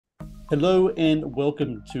Hello and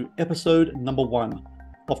welcome to episode number one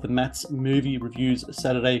of the Matt's Movie Reviews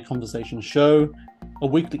Saturday Conversation Show, a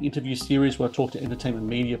weekly interview series where I talk to entertainment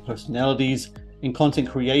media personalities and content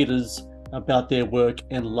creators about their work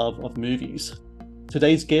and love of movies.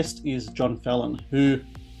 Today's guest is John Fallon, who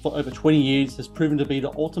for over 20 years has proven to be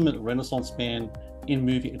the ultimate Renaissance man in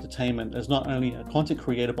movie entertainment as not only a content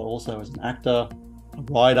creator but also as an actor, a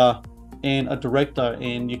writer, and a director.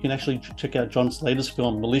 And you can actually check out John's latest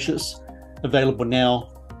film, Malicious, available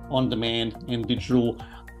now on demand and digital.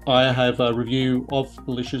 I have a review of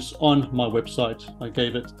Malicious on my website. I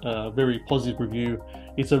gave it a very positive review.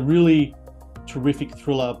 It's a really terrific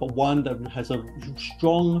thriller, but one that has a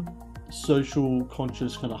strong social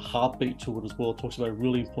conscious kind of heartbeat to it as well. It talks about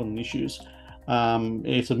really important issues.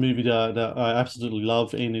 It's a movie that I absolutely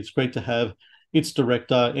love, and it's great to have its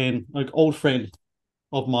director and an old friend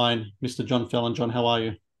of mine, Mr. John Fallon. John, how are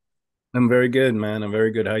you? I'm very good, man. I'm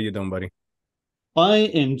very good. How you doing, buddy? I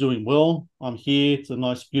am doing well. I'm here. It's a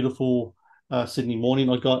nice, beautiful Sydney morning.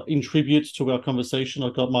 I got, in tribute to our conversation, I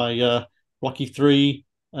got my Rocky 3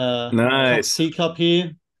 Nice, teacup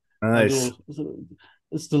here. A nice. little,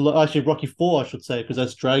 it's the actually Rocky 4, I should say, because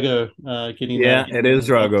that's Drago Yeah, it is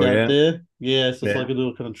knocked Drago. out Yeah, there. Yeah, so it's yeah. like a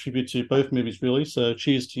little kind of tribute to both movies, really. So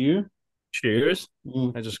cheers to you. Cheers.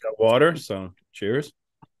 Mm. I just got water, so cheers.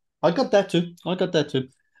 I got that too. I got that too.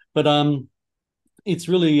 But it's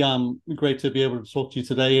really great to be able to talk to you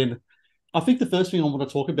today. And I think the first thing I want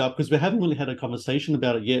to talk about, because we haven't really had a conversation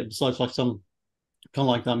about it yet, besides like some kind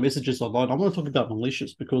of like messages online, I want to talk about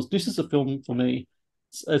Malicious because this is a film for me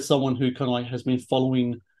as someone who kind of like has been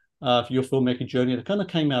following your filmmaking journey. It kind of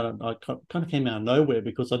came out of nowhere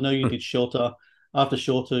because I know you Hmm. did Shelter. After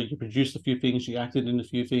Shelter, you produced a few things, you acted in a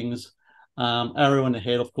few things. Arrow in the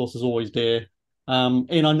Head, of course, is always there.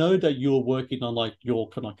 And I know that you're working on like your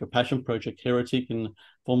kind of like a passion project, Heretic, and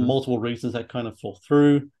for multiple reasons that kind of fell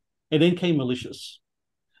through. And then came Malicious.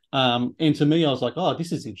 And to me, I was like, oh,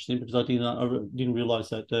 this is interesting because I didn't realize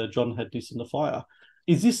that John had this in the fire.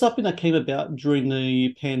 Is this something that came about during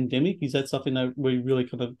the pandemic? Is that something that we really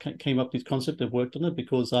kind of came up with this concept and worked on it?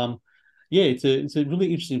 Because yeah, it's a really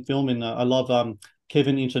interesting film, and I love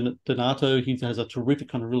Kevin Donato. He has a terrific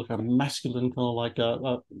kind of really kind of masculine kind of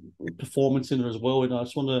like performance in it as well. And I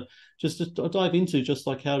just want to just dive into just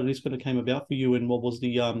like how this kind of came about for you, and what was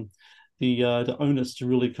the onus to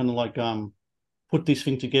really kind of like put this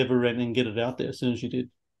thing together and get it out there as soon as you did.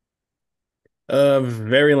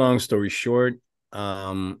 Very long story short,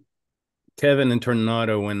 um, Kevin and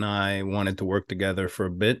Tornado and I wanted to work together for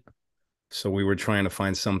a bit, so we were trying to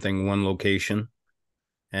find something, one location,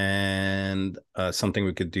 and something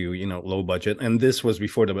we could do, low budget. And this was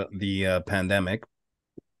before the pandemic.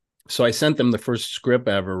 So I sent them the first script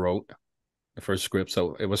I ever wrote, the first script.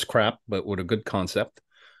 So it was crap, but with a good concept.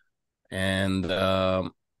 And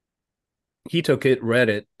he took it, read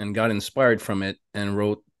it, and got inspired from it and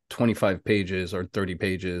wrote 25 pages or 30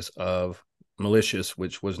 pages of Malicious,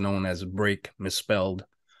 which was known as Break, misspelled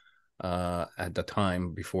at the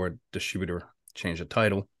time before distributor changed the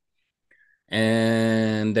title.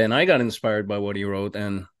 And then I got inspired by what he wrote,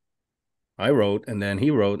 and I wrote, and then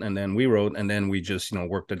he wrote, and then we wrote, and then we just,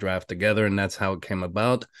 worked the draft together, and that's how it came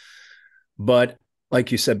about. But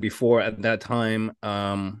like you said before, at that time,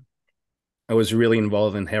 I was really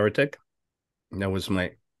involved in Heretic. That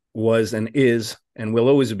was and is and will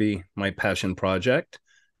always be my passion project.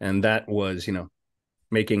 And that was,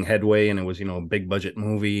 making headway, and it was, a big budget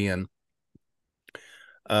movie. And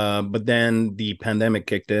but then the pandemic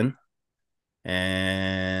kicked in,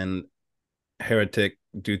 and Heretic,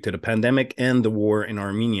 due to the pandemic and the war in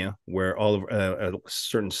Armenia, where all of a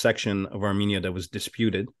certain section of Armenia that was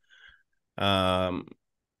disputed, um,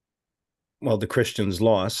 well, the Christians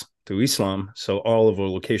lost to Islam, so all of our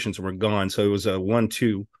locations were gone. So it was a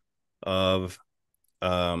 1-2 of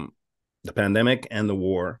um, the pandemic and the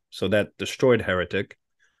war. So that destroyed Heretic.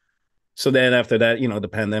 So then after that, the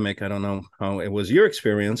pandemic, I don't know how it was your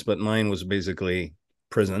experience, but mine was basically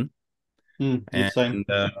prison. Yeah, same.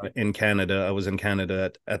 And in Canada, I was in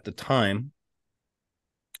Canada at the time.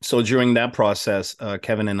 So during that process,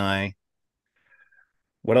 Kevin and I,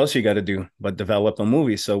 what else you got to do but develop a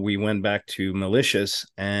movie? So we went back to Malicious,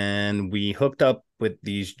 and we hooked up with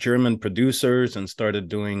these German producers and started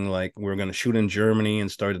doing, like, we were going to shoot in Germany, and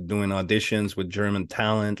started doing auditions with German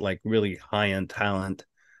talent, like really high end talent,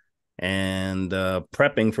 and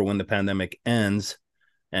prepping for when the pandemic ends.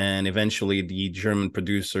 And eventually the German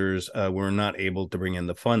producers were not able to bring in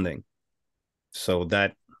the funding. So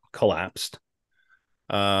that collapsed.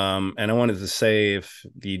 And I wanted to say, if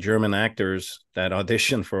the German actors that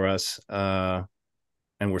auditioned for us,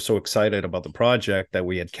 and we're so excited about the project that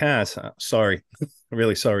we had cast. Sorry,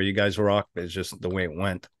 really sorry, you guys rock. It's just the way it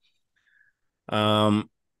went. Um,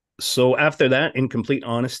 so after that, in complete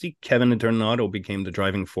honesty, Kevin Internato became the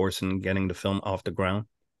driving force in getting the film off the ground.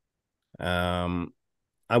 Um,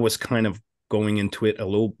 I was kind of going into it a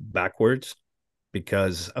little backwards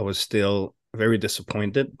because I was still very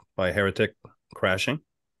disappointed by Heretic crashing.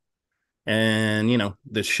 And,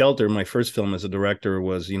 The Shelter, my first film as a director,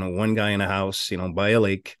 was, one guy in a house, by a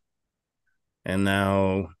lake. And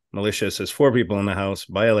now Malicious is four people in the house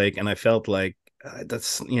by a lake. And I felt like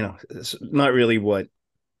that's, it's not really what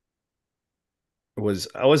was.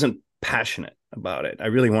 I wasn't passionate about it. I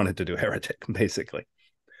really wanted to do Heretic, basically.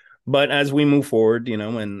 But as we move forward,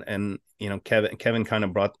 Kevin kind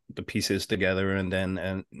of brought the pieces together,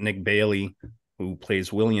 and Nick Bailey, who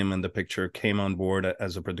plays William in the picture, came on board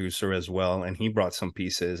as a producer as well, and he brought some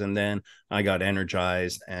pieces, and then I got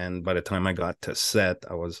energized, and by the time I got to set,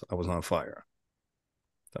 I was on fire.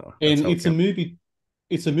 So that's And how it came.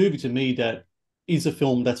 it's a movie to me that is a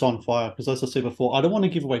film that's on fire. Because as I said before, I don't want to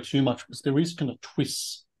give away too much because there is kind of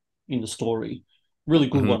twists in the story, really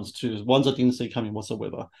good Mm-hmm. ones too, ones I didn't see coming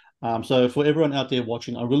whatsoever. So for everyone out there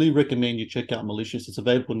watching, I really recommend you check out Malicious. It's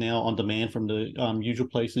available now on demand from the usual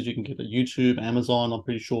places. You can get it YouTube, Amazon. I'm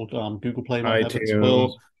pretty sure Google Play might have it as iTunes,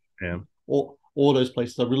 well. yeah, All those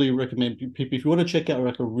places. I really recommend people if you want to check out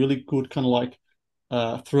like a really good kind of like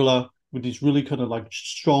thriller with this really kind of like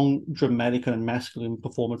strong, dramatic, and masculine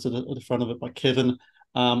performance at the front of it by Kevin.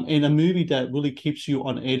 And a movie that really keeps you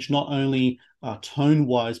on edge, not only tone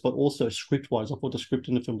wise, but also script wise. I thought the script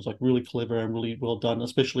in the film was like really clever and really well done,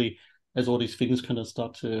 especially as all these things kind of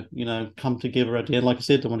start to, come together at the end. Like I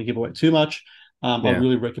said, don't want to give away too much. I yeah.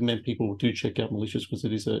 really recommend people do check out Malicious because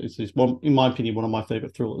it's one, in my opinion, one of my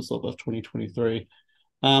favorite thrillers of 2023. Thank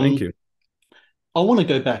Um, you. I want to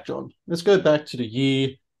go back, John. Let's go back to the year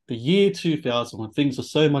 2000, when things are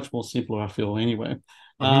so much more simpler, I feel, anyway.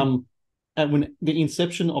 Mm-hmm. And when the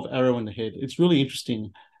inception of Arrow in the Head, it's really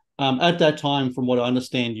interesting. At that time, from what I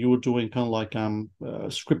understand, you were doing kind of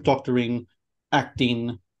like script doctoring,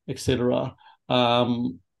 acting, etc.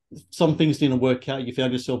 Um, some things didn't work out. You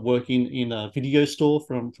found yourself working in a video store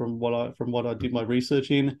from what I did my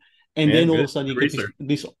research in, and Yeah, then all of good a sudden you get research.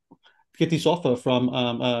 this offer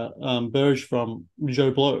from Burge from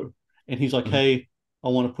Joe Blow, and he's like, Mm-hmm. "Hey, I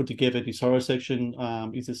want to put together this horror section.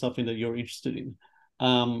 Is it something that you're interested in?"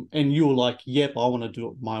 And you were like, "Yep, I want to do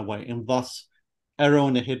it my way." And thus, Arrow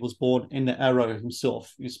in the Head was born, and the Arrow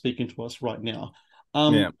himself is speaking to us right now.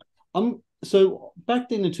 Yeah. So back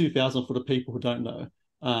then in 2000, for the people who don't know,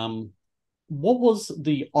 um, what was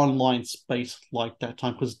the online space like that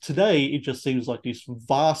time? Because today it just seems like this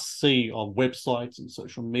vast sea of websites and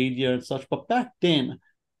social media and such. But back then,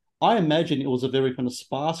 I imagine it was a very kind of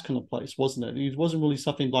sparse kind of place, wasn't it? It wasn't really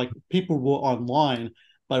something like people were online,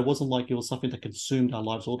 but it wasn't like it was something that consumed our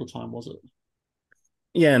lives all the time, was it?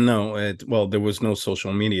 Yeah, no, well, there was no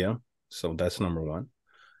social media, so that's number one.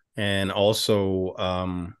 And also,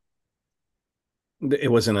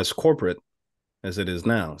 it wasn't as corporate as it is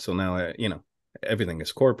now. So now, everything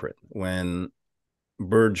is corporate. When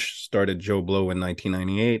Burge started Joe Blow in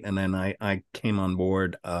 1998, and then I came on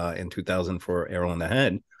board in 2000 for Arrow in the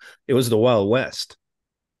Head, it was the Wild West.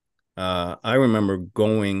 I remember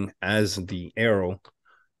going as the Arrow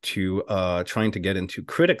to trying to get into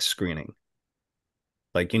critic screening,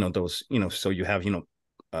 like those, so you have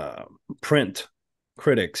uh, print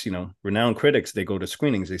critics, renowned critics. They go to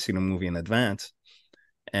screenings, they see the movie in advance,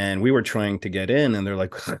 and we were trying to get in, and they're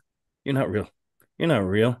like, "You're not real. You're not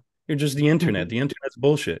real. You're just the internet. The internet's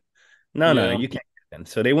bullshit. No, no, Yeah. you can't get in."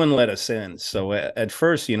 So they wouldn't let us in. So at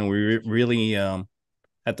first, we really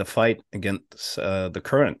had to fight against the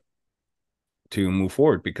current to move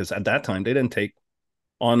forward, because at that time they didn't take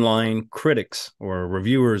online critics or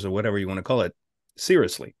reviewers or whatever you want to call it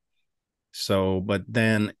seriously. So, but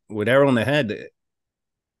then with Arrow in the Head,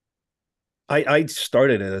 I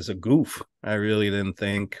started it as a goof. I really didn't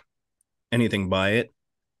think anything by it.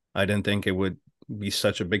 I didn't think it would be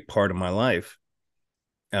such a big part of my life.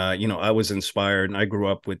 I was inspired, and I grew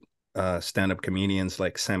up with stand-up comedians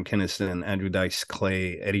like Sam Kinison, Andrew Dice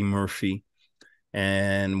Clay, Eddie Murphy.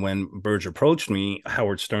 And when Burge approached me,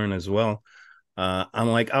 Howard Stern as well, I'm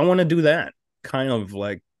like, I want to do that. Kind of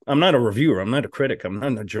like, I'm not a reviewer, I'm not a critic, I'm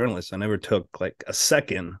not a journalist. I never took like a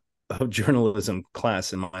second of journalism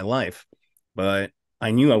class in my life, but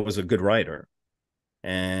I knew I was a good writer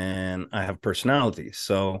and I have personality.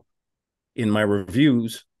 So in my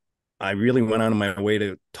reviews, I really went out of my way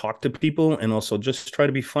to talk to people and also just try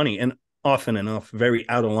to be funny, and often enough, very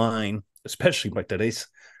out of line, especially by today's.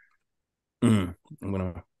 I'm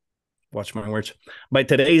gonna watch my words, by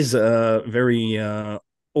today's very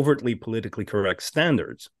overtly politically correct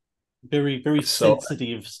standards. Very, very So,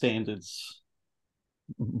 sensitive standards.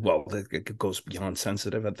 well, it goes beyond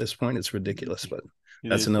sensitive at this point. It's ridiculous, but It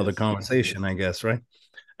that's is, another yes. conversation, I guess, right?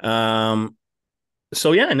 Um,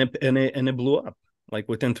 so yeah, and it blew up. Like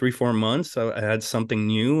within 3-4 months, I had something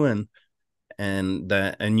new and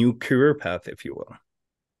a new career path, if you will.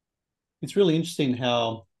 It's really interesting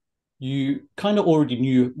how you kind of already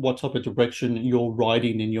knew what type of direction you're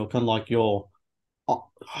writing and you're kind of like your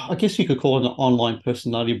I guess you could call it an online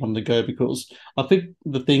personality one to go because I think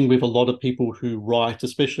the thing with a lot of people who write,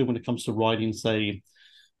 especially when it comes to writing, say,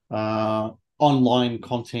 uh, online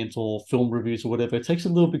content or film reviews or whatever, it takes a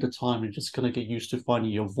little bit of time. You're just going to get used to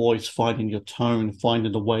finding your voice, finding your tone,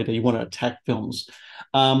 finding the way that you want to attack films.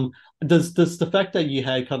 Um, does the fact that you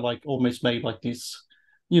had kind of like almost made like this,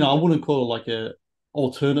 I wouldn't call it like a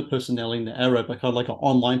alternate personality in the Arrow, but kind of like an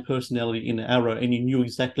online personality in the Arrow, and you knew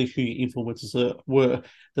exactly who your influences were.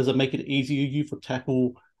 Does it make it easier you for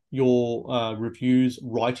tackle your reviews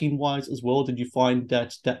writing wise as well? Did you find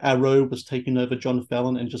that the Arrow was taking over John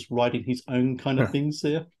Fallon and just writing his own kind of things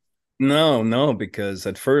there? No, no, because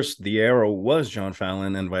at first the arrow was John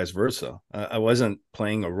Fallon and vice versa. I wasn't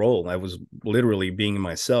playing a role. I was literally being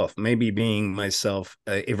myself, maybe being myself,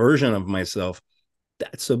 a version of myself.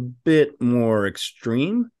 That's a bit more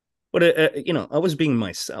extreme, but I was being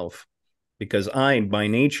myself because I, by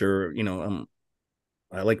nature,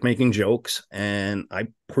 I like making jokes, and I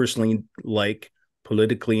personally like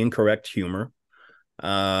politically incorrect humor.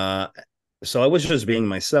 Uh, so I was just being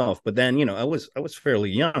myself. But then, I was fairly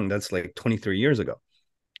young. That's like 23 years ago.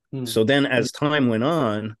 Hmm. So then, as time went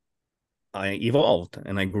on, I evolved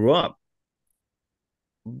and I grew up.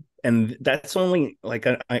 And that's only like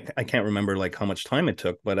I can't remember like how much time it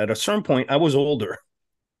took, but at a certain point, I was older,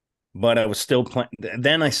 but I was still playing.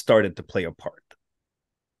 Then I started to play a part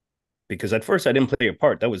because at first I didn't play a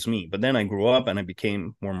part. That was me. But then I grew up and I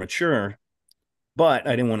became more mature, but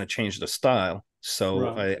I didn't want to change the style. So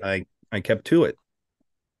Right. I kept to it.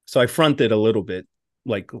 So I fronted a little bit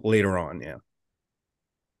like later on. Yeah.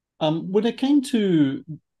 When it came to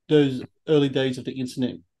those early days of the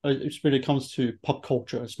internet, when it comes to pop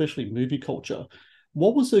culture, especially movie culture,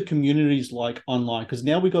 what was the communities like online? Because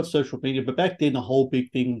now we got social media, but back then the whole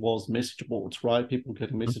big thing was message boards, right? People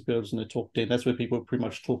getting message boards and they talk there. That's where people pretty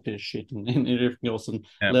much talk their shit and everything else and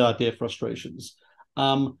Yeah. let out their frustrations.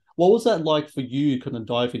 What was that like for you, kind of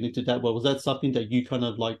diving into that world? Was that something that you kind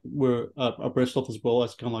of like were abreast of as well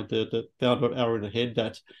as kind of like the founder of Hour in the Head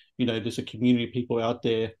that there's a community of people out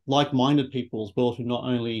there, like-minded people as well, who not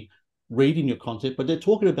only reading your content, but they're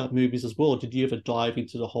talking about movies as well. Did you ever dive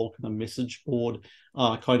into the whole kind of message board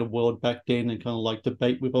kind of world back then and kind of like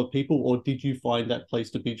debate with other people, or did you find that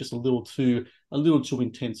place to be just a little too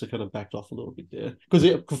intense and kind of backed off a little bit there?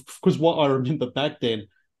 Because what I remember back then,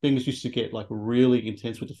 things used to get like really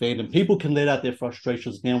intense with the fandom. People can let out their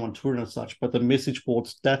frustrations now on Twitter and such, but the message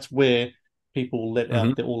boards, that's where people let Mm-hmm.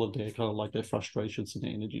 out all of their kind of like their frustrations and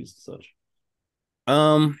their energies and such.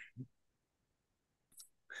 Um,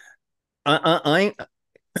 I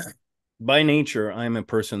by nature, I'm a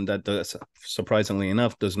person that does, surprisingly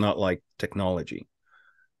enough, does not like technology.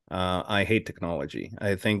 I hate technology.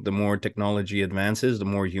 I think the more technology advances, the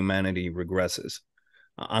more humanity regresses.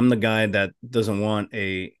 I'm the guy that doesn't want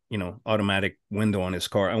a automatic window on his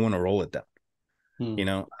car. I want to roll it down. Hmm.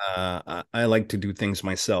 I like to do things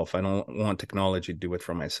myself. I don't want technology to do it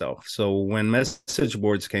for myself. So when message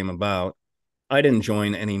boards came about, I didn't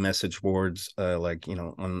join any message boards like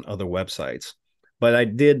on other websites, but I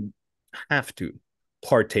did have to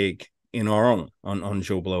partake in our own on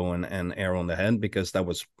Joe Blow and Arrow on the Head because that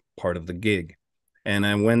was part of the gig, and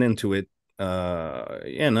I went into it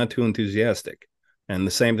yeah, not too enthusiastic. And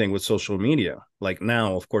the same thing with social media. Like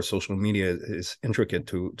now, of course, social media is intricate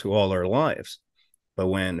to all our lives. But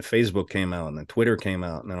when Facebook came out and then Twitter came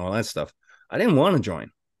out and all that stuff, I didn't want to join,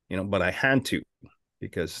 but I had to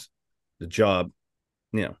because the job,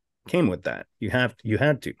 you know, came with that. You had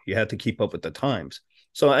to keep up with the times.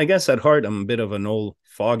 So I guess at heart, I'm a bit of an old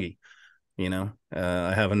foggy.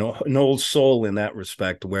 I have an old soul in that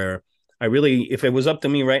respect where I really, if it was up to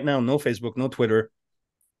me right now, no Facebook, no Twitter,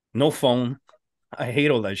 no phone. I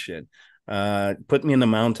hate all that shit. Put me in the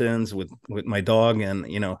mountains with my dog and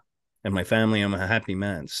my family. I'm a happy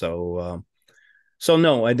man. So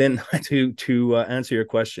no, I didn't. To answer your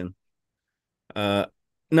question, uh,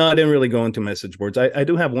 no, I didn't really go into message boards. I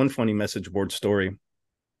do have one funny message board story.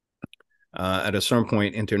 At a certain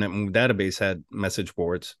point, Internet Movie Database had message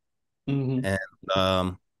boards, Hmm. and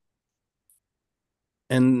um,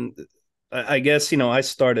 and I guess I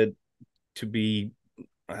started to be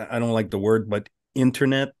I don't like the word, but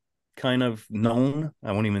internet kind of known.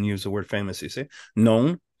 I won't even use the word famous, you see,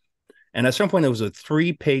 known. And at some point, there was a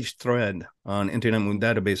 3-page thread on Internet Moon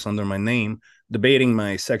Database under my name debating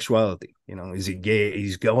my sexuality. Is he gay?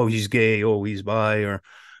 He's gay. Oh, he's bi, or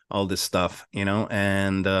all this stuff,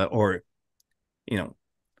 and, or, you know,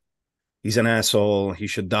 he's an asshole. He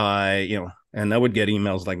should die, and I would get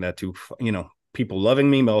emails like that too, people loving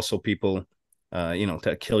me, but also people,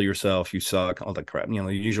 to kill yourself, you suck, all that crap,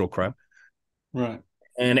 the usual crap. Right.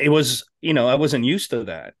 And it was, I wasn't used to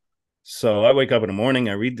that. So I wake up in the morning,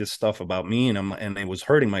 I read this stuff about me, and it was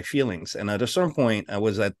hurting my feelings. And at a certain point, I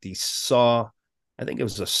was at the Saw, I think it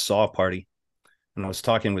was a Saw party, and I was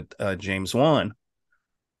talking with James Wan,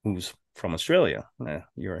 who's from Australia,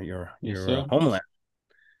 your homeland.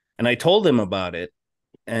 And I told him about it,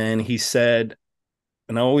 and he said,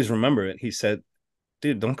 and I always remember it. He said,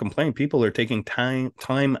 "Dude, don't complain. People are taking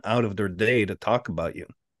time out of their day to talk about you.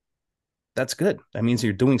 That's good. That means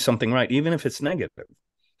you're doing something right, even if it's negative."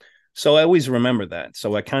 So I always remember that.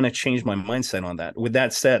 So I kind of changed my mindset on that. With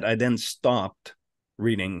that said, I then stopped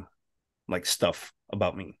reading like stuff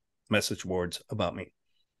about me, message boards about me.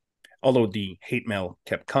 Although the hate mail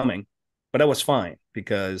kept coming, but that was fine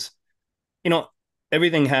because,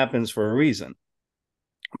 everything happens for a reason.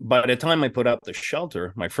 By the time I put out The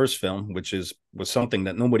Shelter, my first film, which was something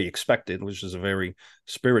that nobody expected, which is a very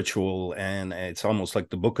spiritual, and it's almost like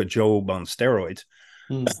the Book of Job on steroids.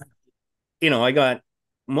 I got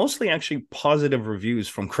mostly actually positive reviews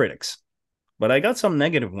from critics, but I got some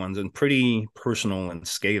negative ones and pretty personal and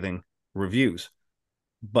scathing reviews.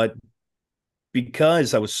 But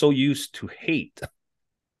because I was so used to hate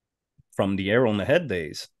from the Arrow in the Head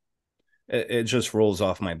days, it just rolls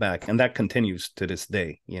off my back, and that continues to this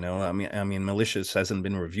day. I mean, Malicious hasn't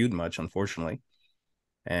been reviewed much, unfortunately,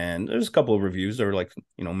 and there's a couple of reviews that are like,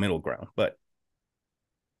 middle ground, but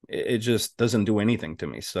it just doesn't do anything to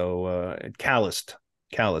me. So it calloused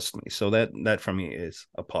me. So that for me is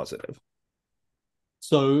a positive.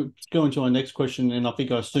 So going to our next question, and I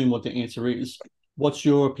think I assume what the answer is. What's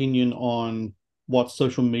your opinion on what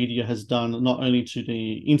social media has done, not only to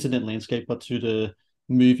the internet landscape, but to the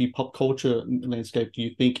movie pop culture landscape? Do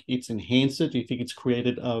you think it's enhanced it? Do you think it's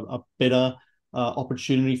created a better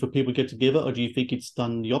opportunity for people to get together, or do you think it's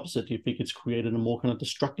done the opposite? Do you think it's created a more kind of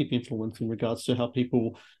destructive influence in regards to how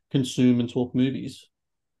people consume and talk movies?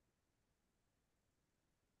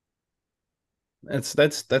 That's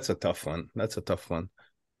a tough one. That's a tough one.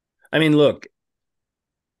 I mean, look,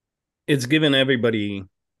 it's given everybody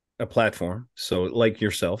a platform. So like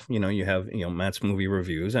yourself, you have, Matt's movie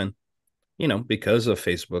reviews, and, because of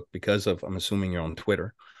Facebook, because of, I'm assuming you're on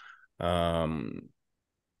Twitter,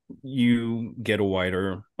 you get a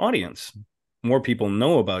wider audience. More people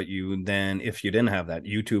know about you than if you didn't have that.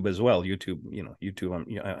 YouTube as well. YouTube,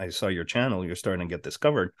 I saw your channel. You're starting to get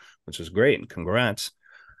discovered, which is great. Congrats.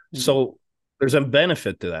 Mm-hmm. So there's a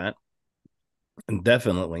benefit to that. And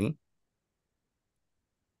definitely.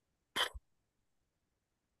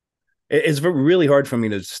 It's really hard for me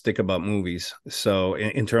to stick about movies. So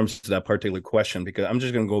in terms of that particular question, because I'm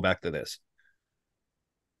just going to go back to this.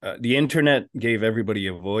 The internet gave everybody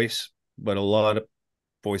a voice, but a lot of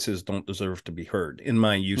voices don't deserve to be heard, in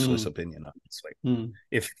my useless opinion, obviously.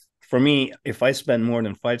 If I spend more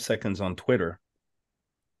than 5 seconds on Twitter,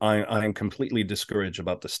 I'm completely discouraged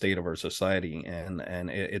about the state of our society, and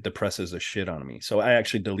it depresses the shit on me. So I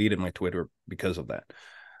actually deleted my Twitter because of that.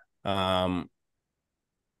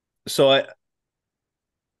 So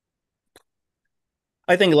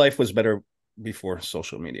I think life was better before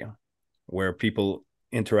social media, where people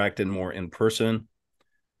interacted more in person,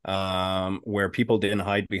 where people didn't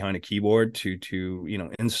hide behind a keyboard to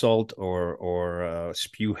insult or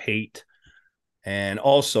spew hate. And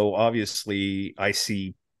also, obviously, I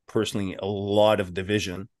see personally a lot of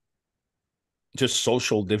division, just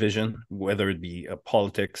social division, whether it be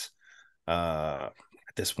politics, at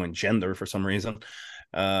this point, gender for some reason,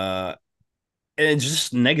 and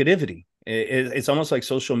just negativity. It's almost like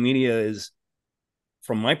social media is,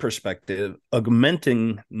 from my perspective,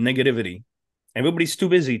 augmenting negativity. Everybody's too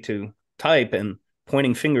busy to type and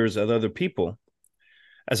pointing fingers at other people,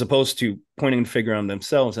 as opposed to pointing the finger on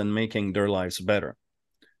themselves and making their lives better.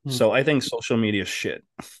 So I think social media is shit.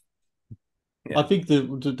 Yeah. I think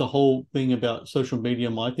the whole thing about social media,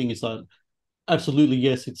 my thing is that absolutely,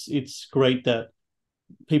 yes, it's great that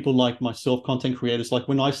people like myself, content creators, like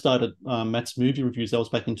when I started Matt's movie reviews, that was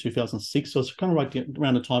back in 2006. So it's kind of right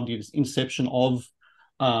around the time, the inception of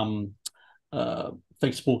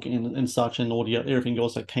Facebook and such, and audio, everything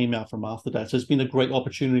else that came out from after that. So it's been a great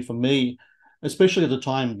opportunity for me, especially at the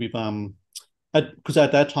time with because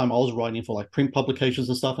at that time I was writing for like print publications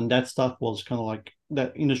and stuff, and that stuff was kind of like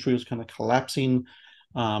that industry was kind of collapsing.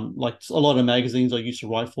 Like a lot of magazines I used to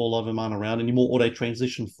write for, a lot of them aren't around anymore, or they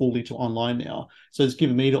transition fully to online now. So it's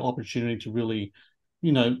given me the opportunity to really,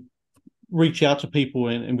 you know, reach out to people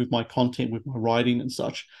and with my content, with my writing and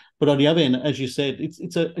such. But on the other end, as you said,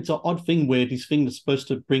 it's an odd thing where these things are supposed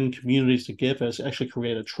to bring communities together, to actually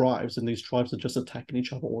create tribes, and these tribes are just attacking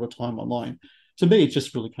each other all the time online. To me, it's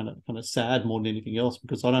just really kind of sad more than anything else,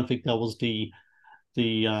 because I don't think that was the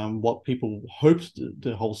what people hoped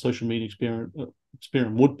the whole social media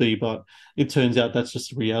experiment would be, but it turns out that's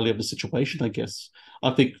just the reality of the situation, I guess.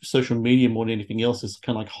 I think social media more than anything else has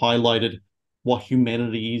kind of like highlighted what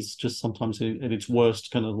humanity is, just sometimes at its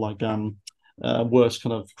worst, kind of like worst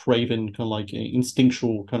kind of craven, kind of like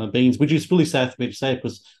instinctual kind of beings, which is really sad for me to say,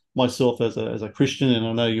 because myself as a Christian, and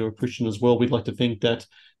I know you're a Christian as well, we'd like to think that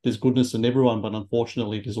there's goodness in everyone, but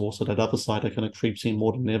unfortunately there's also that other side that kind of creeps in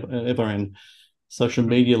more than ever. And social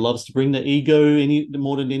media loves to bring the ego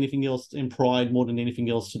more than anything else, and pride more than anything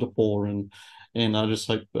else to the fore. And I just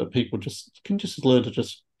hope people can just learn to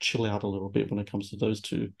just chill out a little bit when it comes to those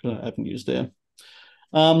two avenues there.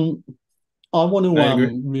 Um, I want to I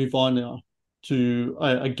agree. move on now to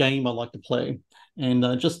a game I like to play,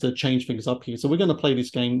 and just to change things up here. So we're going to play this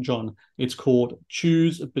game, John. It's called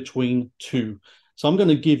Choose Between Two. So I'm going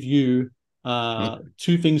to give you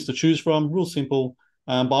two things to choose from, real simple.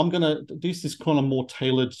 But I'm going to, this is kind of more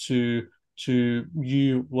tailored to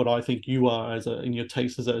you, what I think you are in your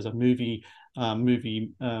taste as a movie man,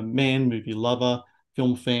 movie lover,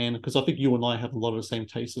 film fan, because I think you and I have a lot of the same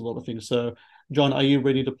taste, a lot of things. So, John, are you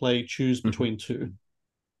ready to play Choose Between Two?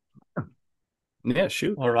 Yeah,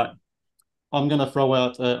 shoot. All right. I'm going to throw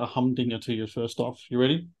out a humdinger to you first off. You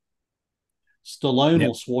ready? Stallone Yep.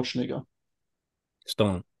 or Schwarzenegger?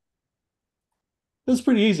 Stone. It's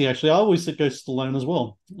pretty easy, actually. I always go Stallone as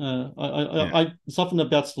well. Yeah. Something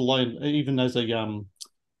about Stallone, even as a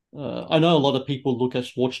I know a lot of people look at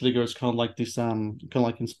Schwarzenegger as kind of like this kind of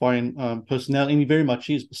like inspiring personality, and he very much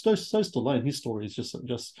is. But so Stallone, his story is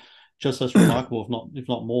just as remarkable, if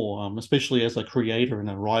not more. Especially as a creator and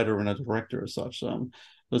a writer and a director as such.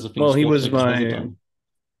 Those are things Well, Schwarzenegger hasn't done.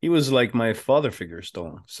 he was like my father figure,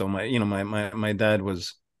 Stone. So my dad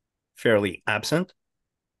was fairly absent,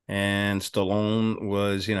 and Stallone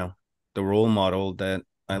was, the role model that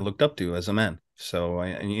I looked up to as a man. So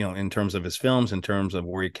in terms of his films, in terms of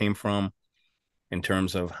where he came from, in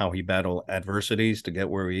terms of how he battled adversities to get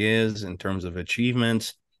where he is, in terms of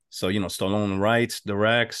achievements. So, Stallone writes,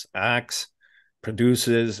 directs, acts,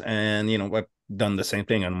 produces, and, I've done the same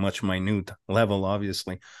thing on a much minute level,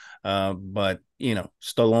 obviously. But,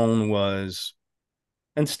 Stallone was,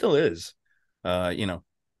 and still is,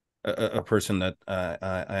 a person that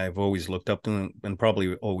I've always looked up to, and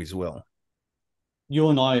probably always will. You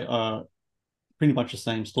and I are pretty much the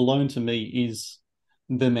same. Stallone to me is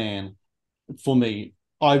the man. For me,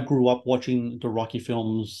 I grew up watching the Rocky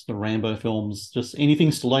films, the Rambo films, just anything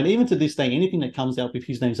Stallone. Even to this day, anything that comes out with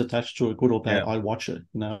his name's attached to it, good or bad, Yeah. I watch it.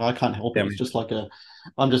 I can't help it. Yeah. It's just like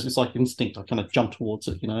it's like instinct. I kind of jump towards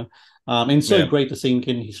it. And so Yeah. great to see him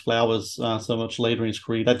getting his flowers so much later in his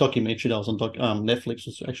career. That documentary that was on Netflix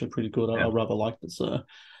was actually pretty good. I Yeah. rather liked it. So,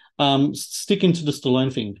 sticking to the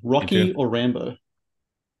Stallone thing, Me too. Rocky or Rambo?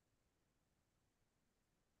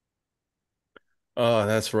 Oh,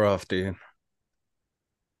 that's rough, dude.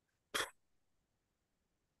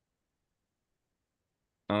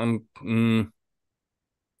 Mm,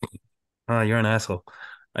 oh, you're an asshole.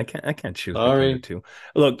 I can't choose between the Sorry. two.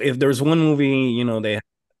 Look, if there's one movie, they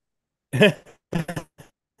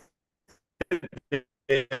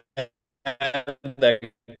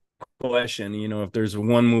that question, if there's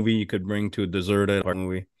one movie you could bring to a deserted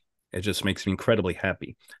movie, it just makes me incredibly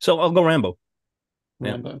happy. So I'll go Rambo.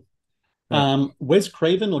 Yeah. Rambo. Yeah. Wes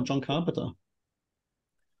Craven or John Carpenter?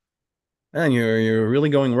 And you're really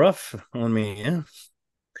going rough on me, yeah.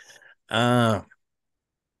 Uh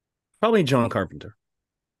Probably John Carpenter.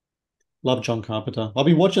 Love John Carpenter. I've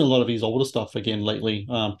been watching a lot of his older stuff again lately.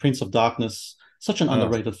 Prince of Darkness, such an Oh,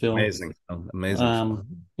 underrated film. amazing. Amazing film.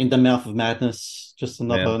 In the Mouth of Madness, just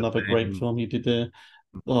Yeah, another great film he did there.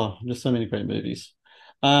 Oh, just so many great movies.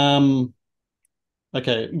 Um,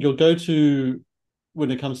 okay, you'll go to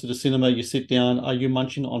when it comes to the cinema, you sit down. Are you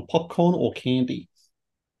munching on popcorn or candy?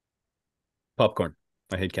 popcorn.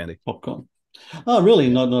 I hate candy. Popcorn. Oh, really?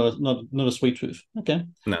 Yeah. Not a sweet tooth. Okay.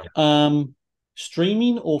 No, Um,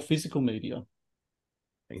 Streaming or physical media?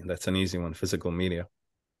 that's an easy one. Physical media.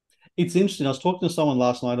 It's interesting. I was talking to someone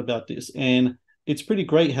last night about this, and it's pretty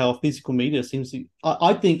great how physical media seems to.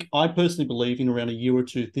 I think I personally believe in around a year or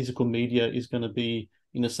two, physical media is going to be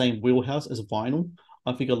in the same wheelhouse as vinyl.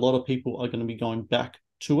 I think a lot of people are going to be going back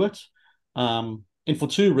to it. And for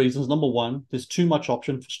two reasons. Number one, there's too much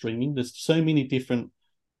option for streaming. There's so many different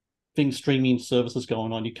things, streaming services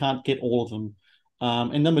going on. You can't get all of them.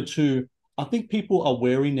 And number two, I think people are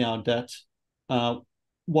wary now that uh,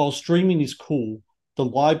 while streaming is cool, the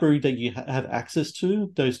library that you have access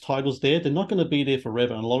to, those titles there, they're not going to be there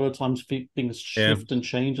forever. And a lot of times things Yeah. shift and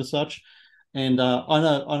change and such. And I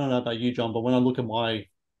don't know about you, John, but when I look at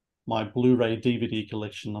my Blu-ray DVD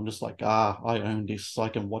collection, I'm just like, I own this. So I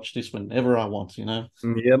can watch this whenever I want, you know?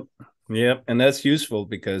 Yep. Yep. And that's useful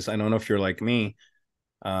because I don't know if you're like me.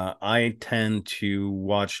 I tend to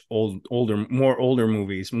watch more older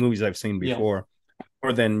movies I've seen Yeah. before,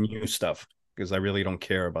 more than new stuff because I really don't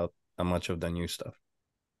care about much of the new stuff.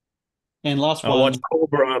 And last I'll watch one,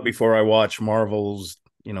 Cobra before I watch Marvel's,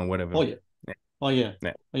 oh whatever. yeah. Oh yeah.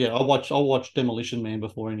 Yeah. Oh, yeah. I'll watch Demolition Man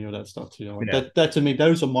before any of that stuff too. Yeah. That to me,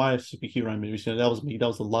 those are my superhero movies. You know, that was me. That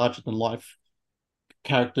was the larger than life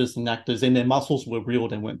characters and actors, and their muscles were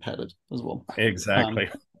real and weren't padded as well. Um, Exactly.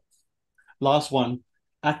 last one,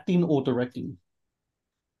 acting or directing?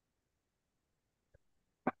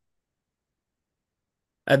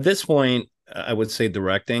 At this point, I would say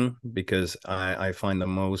directing because I find the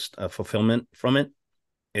most fulfillment from it.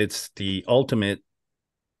 It's the ultimate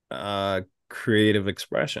creative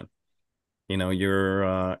expression.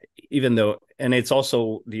 You're even though, and it's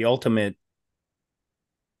also the ultimate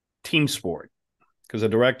team sport because a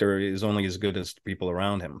director is only as good as the people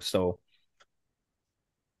around him. So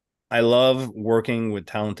I love working with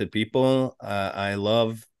talented people. I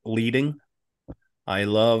love leading. I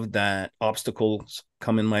love that obstacles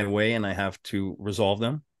come in my way and I have to resolve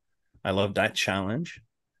them. I love that challenge.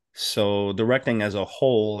 So directing as a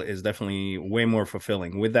whole is definitely way more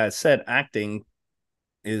fulfilling. With that said, acting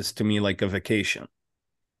is to me like a vacation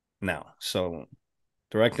now. So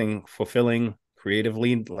directing, fulfilling,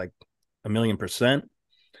 creatively, like 1,000,000%.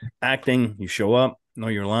 Acting, you show up, know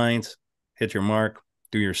your lines, hit your mark,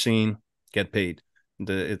 do your scene, get paid.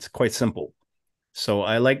 It's quite simple. So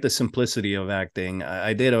I like the simplicity of acting.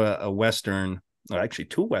 I did a Western, or actually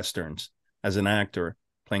two Westerns as an actor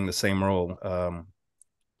playing the same role.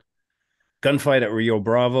 Gunfight at Rio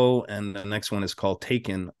Bravo, and the next one is called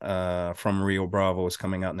Taken from Rio Bravo is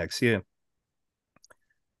coming out next year.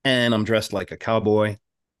 And I'm dressed like a cowboy,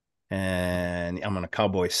 and I'm on a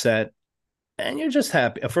cowboy set, and you're just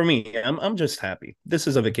happy. For me, I'm just happy. This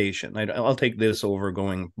is a vacation. I'll take this over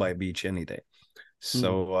going by a beach any day. Hmm.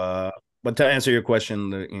 So, but to answer your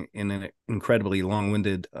question in an incredibly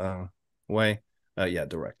long-winded way, yeah,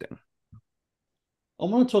 directing. I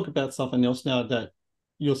want to talk about something else now that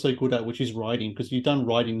you're so good at, which is writing, because you've done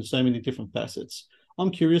writing in so many different facets.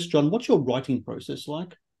 I'm curious, John, what's your writing process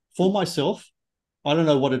like? For myself, I don't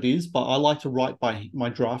know what it is, but I like to write by my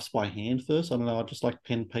drafts by hand first. I don't know. I just like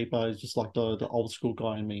pen paper. It's just like the old school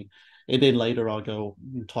guy in me. And then later I'll go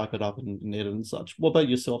and type it up and edit and such. What about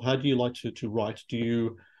yourself? How do you like to write? Do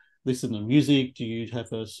you listen to music? Do you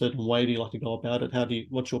have a certain way? Do you like to go about it?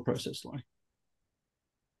 What's your process like?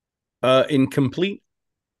 In complete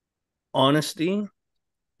honesty,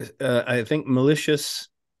 I think malicious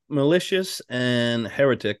and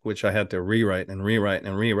heretic, which I had to rewrite and rewrite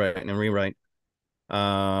and rewrite and rewrite,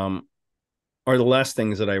 um, are the last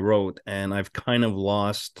things that I wrote, and I've kind of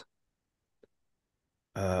lost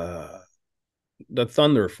uh, the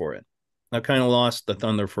thunder for it. I kind of lost the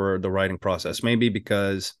thunder for the writing process. Maybe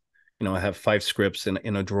because I have 5 scripts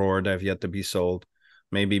in a drawer that have yet to be sold.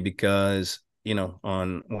 Maybe because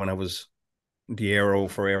on when I was the arrow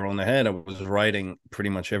for Arrow in the Head, I was writing pretty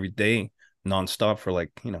much every day nonstop for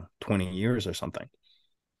like 20 years or something.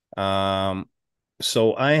 Um,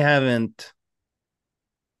 so I haven't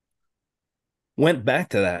went back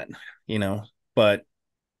to that, but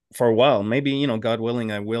for a while, maybe God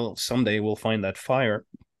willing, I will someday. We'll find that fire.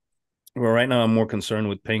 Well, right now I'm more concerned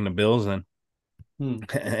with paying the bills and Hmm.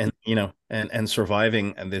 and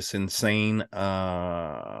surviving this insane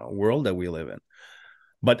world that we live in.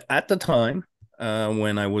 But at the time,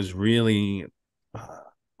 when I was really uh,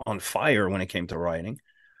 on fire when it came to writing,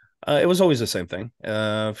 it was always the same thing.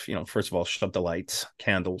 First of all, shut the lights,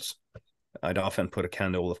 candles. I'd often put a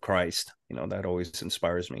candle of Christ. That always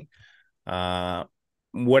inspires me. Uh,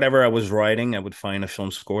 Whatever I was writing, I would find a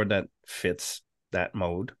film score that fits that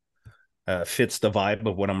mode, fits the vibe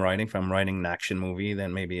of what I'm writing. If I'm writing an action movie,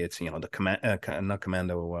 then maybe it's not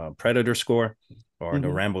Commando, Predator score, or the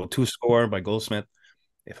Mm-hmm. Rambo 2 score by Goldsmith.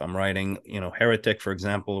 If I'm writing, Heretic, for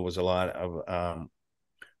example, it was a lot of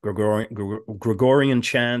Gregorian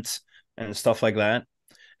chants and stuff like that.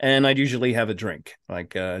 And I'd usually have a drink,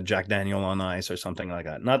 like Jack Daniel on ice or something like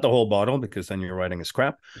that. Not the whole bottle, because then you're writing is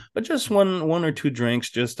crap, but just one or two drinks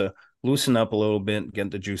just to loosen up a little bit, get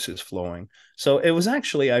the juices flowing. So it was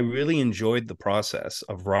actually, I really enjoyed the process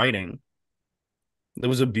of writing. There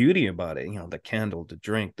was a beauty about it, the candle, the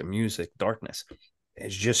drink, the music, darkness.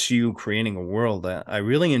 It's just you creating a world that I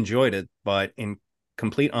really enjoyed it. But in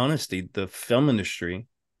complete honesty, the film industry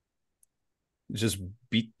just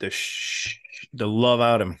beat the love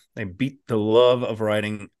out of me. They beat the love of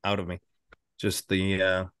writing out of me. Just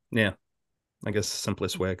yeah, I guess the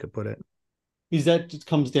simplest way I could put it. Is that just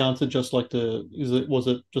comes down to just like was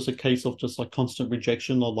it just a case of just like constant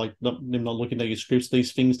rejection, or like them not looking at your scripts,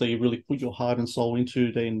 these things that you really put your heart and soul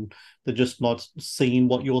into, then they're just not seeing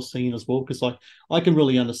what you're seeing as well? Because like I can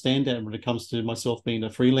really understand that when it comes to myself being a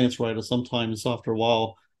freelance writer. Sometimes after a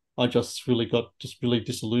while, I just really got just really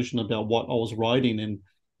disillusioned about what I was writing, and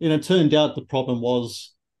it turned out the problem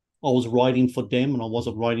was I was writing for them and I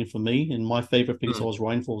wasn't writing for me. And my favorite things I was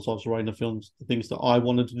writing for was I was writing the films, the things that I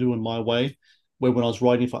wanted to do in my way. Where when I was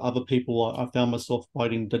writing for other people, I found myself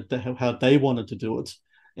writing how they wanted to do it.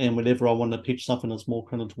 And whenever I wanted to pitch something that's more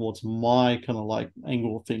kind of towards my kind of like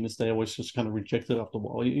angle of things, they always just kind of reject it after a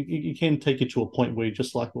while. You can take it to a point where you're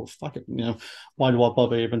just like, well, fuck it, why do I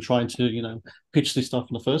bother even trying to, pitch this stuff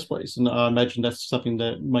in the first place? And I imagine that's something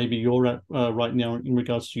that maybe you're at right now in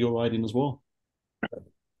regards to your writing as well.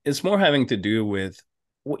 It's more having to do with,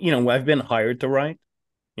 I've been hired to write,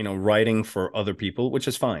 writing for other people, which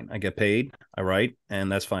is fine. I get paid, I write,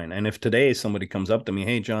 and that's fine. And if today somebody comes up to me,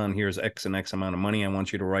 hey, John, here's X and X amount of money. I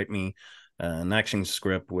want you to write me an action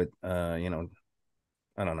script with, I don't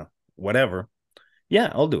know, whatever. Yeah,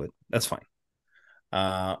 I'll do it. That's fine.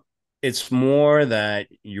 It's more that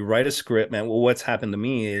you write a script, man. Well, what's happened to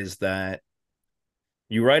me is that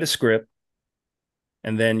you write a script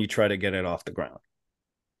and then you try to get it off the ground.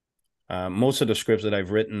 Most of the scripts that I've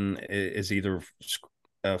written is either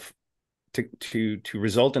to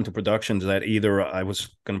result into productions that either I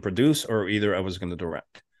was going to produce or either I was going to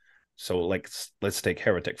direct. So, like, let's take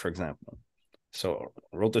Heretic, for example. So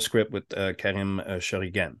I wrote the script with Karim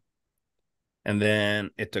Sharigan. And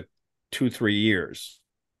then it took 2-3 years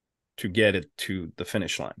to get it to the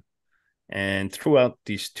finish line. And throughout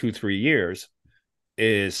these 2-3 years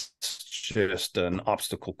is just an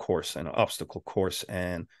obstacle course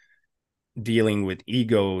and dealing with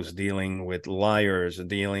egos, dealing with liars,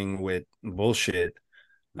 dealing with bullshit.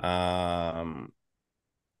 Yeah,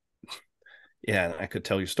 I could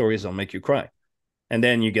tell you stories that'll make you cry. And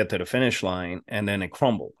then you get to the finish line and then it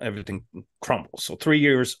crumbles. Everything crumbles. So 3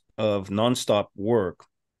 years of nonstop work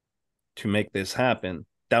to make this happen,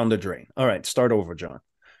 down the drain. All right, start over, John.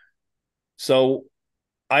 So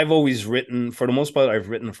I've always written, for the most part, I've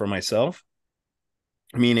written for myself,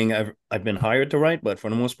 meaning I've been hired to write, but for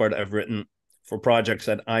the most part, I've written for projects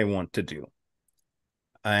that I want to do.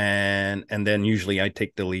 And then usually I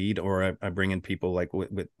take the lead, or I bring in people like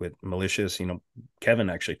with Malicious. Kevin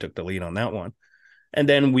actually took the lead on that one. And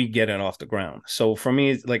then we get it off the ground. So for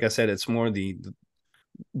me, like I said, it's more the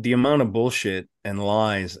amount of bullshit and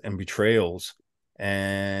lies and betrayals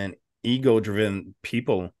and ego-driven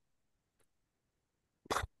people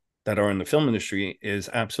that are in the film industry is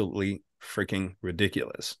absolutely freaking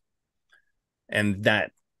ridiculous. And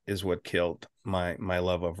that is what killed my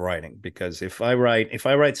love of writing. Because if I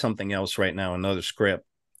write something else right now, another script,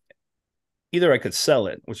 either I could sell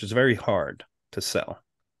it, which is very hard to sell,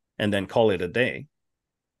 and then call it a day,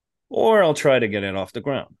 or I'll try to get it off the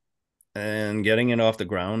ground. And getting it off the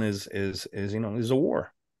ground is a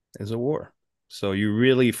war. So you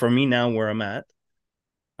really, for me now, where I'm at,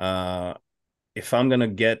 if I'm gonna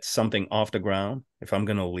get something off the ground, if I'm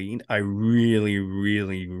gonna lead, I really,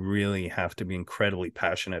 really, really have to be incredibly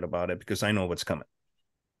passionate about it, because I know what's coming.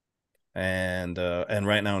 And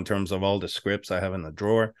right now, in terms of all the scripts I have in the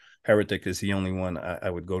drawer, Heretic is the only one I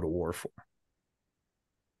would go to war for.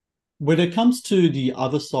 When it comes to the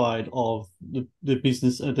other side of the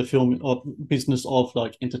business, the film of business of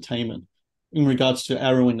like entertainment, in regards to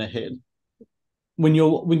arrow in the head, when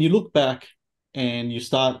you look back and you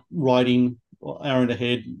start writing arrow in the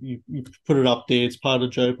head, you put it up there. It's part of the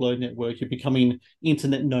Joe Blow network. You're becoming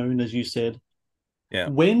internet known, as you said. Yeah.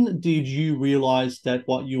 When did you realize that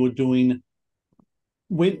what you were doing?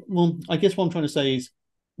 Well, I guess what I'm trying to say is,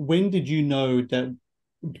 when did you know that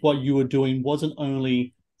what you were doing wasn't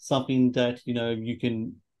only something that you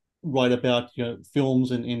can write about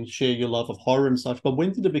films and share your love of horror and such, but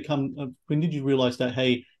when did you realize that,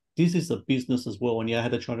 hey, this is a business as well, and you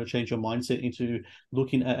had to try to change your mindset into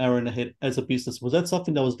looking at Arrow in the Head as a business? Was that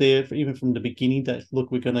something that was there even from the beginning, that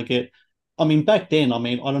look, we're going to get I mean, back then, I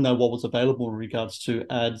mean, I don't know what was available in regards to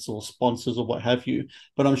ads or sponsors or what have you,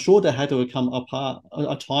 but I'm sure there had to come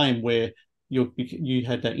a time where you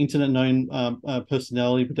had that internet known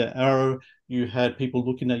personality with that arrow. You had people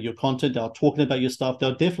looking at your content. They were talking about your stuff.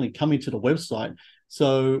 They're definitely coming to the website.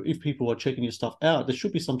 So if people are checking your stuff out, there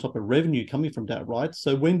should be some type of revenue coming from that, right?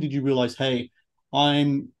 So when did you realize, hey,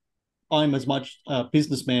 I'm I'm as much a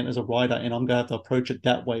businessman as a writer, and I'm going to have to approach it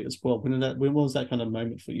that way as well. When was that kind of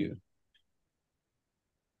moment for you?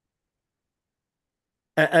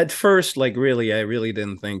 At first, like really, I really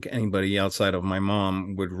didn't think anybody outside of my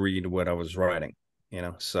mom would read what I was writing,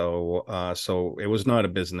 so it was not a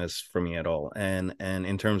business for me at all. And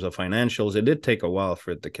in terms of financials, it did take a while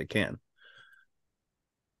for it to kick in.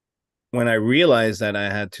 When I realized that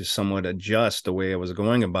I had to somewhat adjust the way I was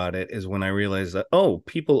going about it is when I realized that, oh,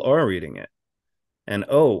 people are reading it, and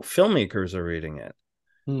oh, filmmakers are reading it.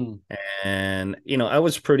 Hmm. And I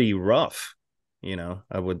was pretty rough.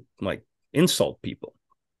 I would like insult people,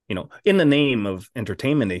 in the name of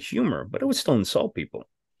entertainment and humor, but I would still insult people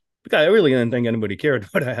because I really didn't think anybody cared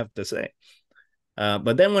what I have to say.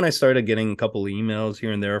 But then when I started getting a couple of emails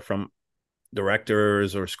here and there from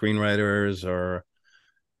directors or screenwriters or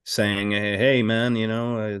saying, hey man,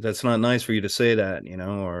 that's not nice for you to say that,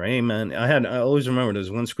 or hey man, I always remember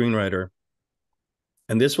there's one screenwriter,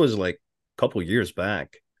 and this was like a couple of years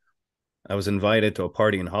back. I was invited to a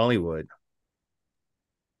party in Hollywood,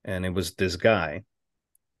 and it was this guy.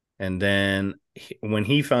 And then when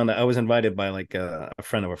he found out, I was invited by like a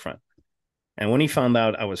friend of a friend. And when he found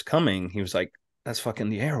out I was coming, he was like, "That's fucking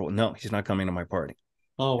the arrow. No, he's not coming to my party."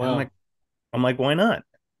 Oh And wow. I'm like, why not?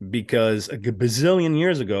 Because a bazillion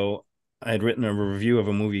years ago, I had written a review of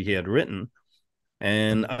a movie he had written,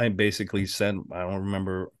 and I basically said, I don't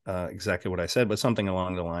remember exactly what I said, but something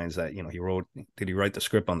along the lines that did he write the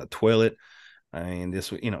script on the toilet? I mean,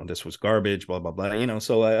 this was garbage, blah blah blah.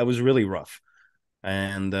 So I was really rough,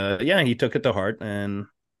 and yeah, he took it to heart, and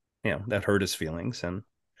that hurt his feelings, and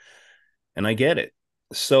I get it.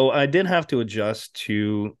 So I did have to adjust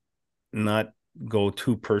to not go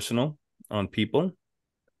too personal on people,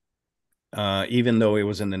 even though it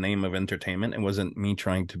was in the name of entertainment. It wasn't me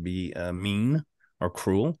trying to be mean or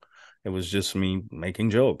cruel. It was just me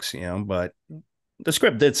making jokes, but the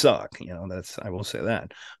script did suck, that's, I will say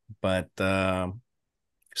that. But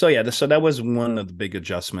so yeah, so that was one of the big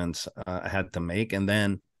adjustments I had to make. And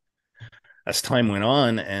then as time went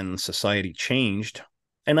on and society changed,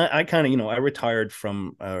 and I kind of, I retired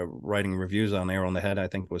from writing reviews on Arrow on the Head. I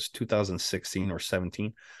think it was 2016 or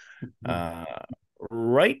 17, Mhm. uh,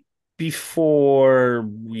 right before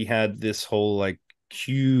we had this whole like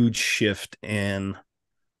huge shift in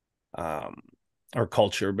um, our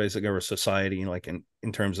culture, basically our society, like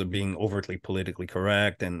in terms of being overtly politically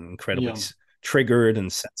correct and incredibly Yeah. triggered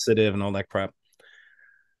and sensitive and all that crap.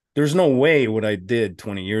 There's no way what I did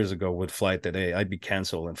 20 years ago would fly today. I'd be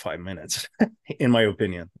canceled in 5 minutes, in my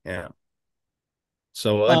opinion. Yeah.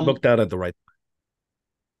 So I Um, booked out at the right.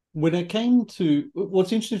 when it came to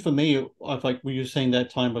what's interesting for me, I like when you were saying that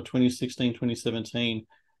time of 2016, 2017,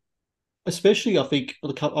 especially I think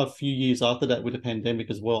a few years after that with the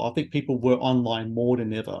pandemic as well, I think people were online more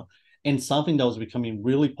than ever. And something that was becoming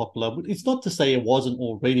really popular, it's not to say it wasn't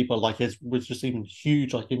already, but like it was just even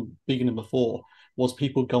huge, like in bigger than before, was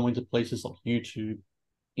people going to places like YouTube,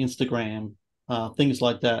 Instagram, things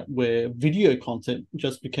like that, where video content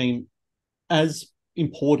just became as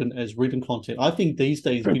important as written content. I think these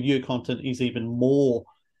days Sure. video content is even more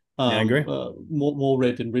Yeah, I agree. more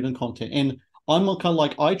read than written content. And I'm kind of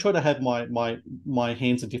like I try to have my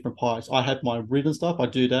hands in different pies. I have my written stuff. I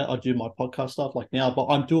do that. I do my podcast stuff like now, but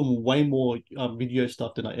I'm doing way more video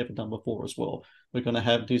stuff than I ever done before as well. We're going to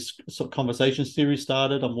have this sort of conversation series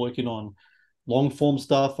started. I'm working on long form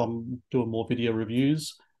stuff. I'm doing more video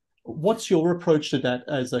reviews. What's your approach to that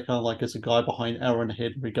as a kind of like as a guy behind Arrow and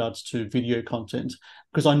Head in regards to video content?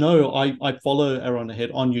 Because I know I follow Arrow and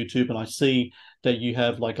Head on YouTube and I see that you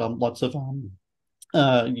have like lots of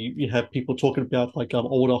you have people talking about like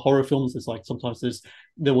older horror films. There's like sometimes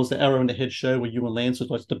there was the Arrow and the Head show where you and Lance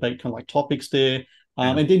would like debate kind of like topics there.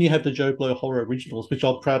 Yeah. And then you have the Joe Blow horror originals, which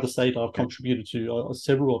I'm proud to say that I've Yeah. contributed to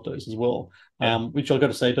several of those as well. Yeah. Which I've got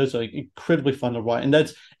to say those are incredibly fun to write,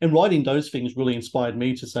 and writing those things really inspired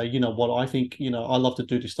me to say, you know what, I think I love to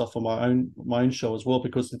do this stuff for my own show as well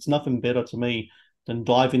because it's nothing better to me than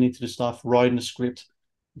diving into the stuff, writing a script,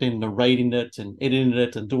 then narrating it and editing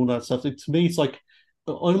it and doing that stuff. To me, it's like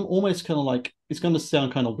I'm almost kind of like it's going to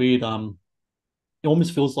sound kind of weird. It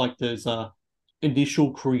almost feels like there's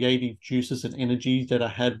initial creative juices and energies that I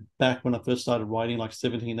had back when I first started writing like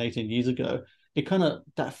 17, 18 years ago. It kind of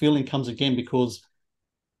that feeling comes again because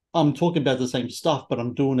I'm talking about the same stuff, but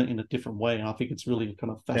I'm doing it in a different way. And I think it's really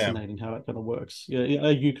kind of Yeah. fascinating how that kind of works. Yeah,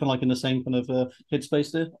 are you kind of like in the same kind of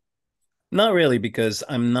headspace there? Not really, because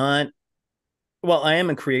I'm not, well, I am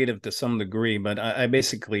a creative to some degree, but I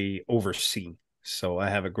basically oversee. So I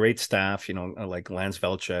have a great staff, like Lance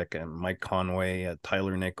Velchek and Mike Conway,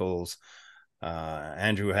 Tyler Nichols,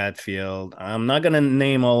 Andrew Hatfield. I'm not going to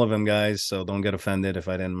name all of them, guys, so don't get offended if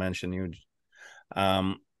I didn't mention you.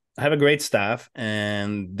 Um, I have a great staff,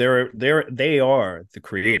 and they are the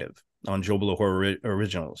creative on Joe Blow Horror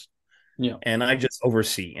Originals, Yeah. and I just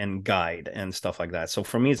oversee and guide and stuff like that. So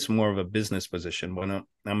for me, it's more of a business position. But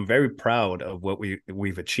I'm very proud of what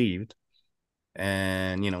we've achieved,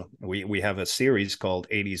 and we have a series called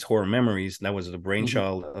 '80s Horror Memories. That was the Hmm.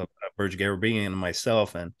 brainchild of Burge Garibian and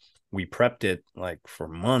myself, and we prepped it like for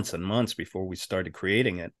months and months before we started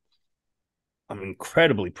creating it. I'm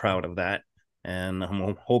incredibly proud of that, and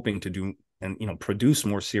I'm hoping to do and produce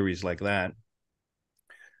more series like that.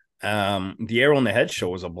 The Arrow in the Head show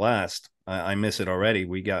was a blast. I miss it already.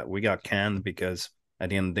 We got canned because at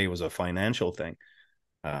the end of the day it was a financial thing.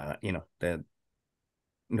 That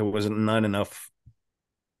there was not enough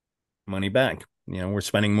money back. We're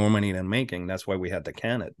spending more money than making. That's why we had to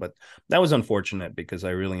can it. But that was unfortunate because I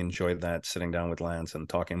really enjoyed that, sitting down with Lance and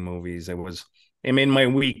talking movies. It made my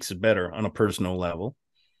weeks better on a personal level.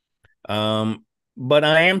 But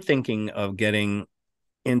I am thinking of getting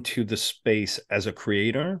into the space as a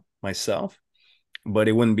creator myself, but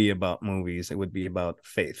it wouldn't be about movies. It would be about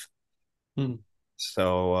faith. Hmm.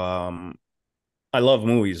 So I love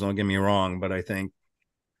movies, don't get me wrong, but I think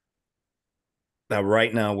that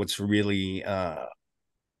right now what's really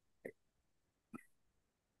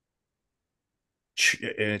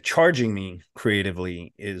charging me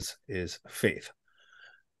creatively is faith.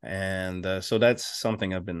 And so that's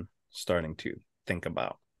something I've been starting to think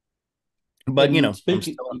about. But And I'm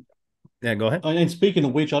speaking still, yeah, go ahead. and speaking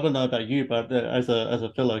of which, I don't know about you, but as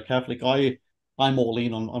a fellow Catholic, I'm all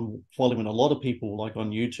in on following a lot of people like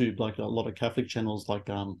on YouTube, like a lot of Catholic channels, like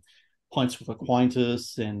Pints with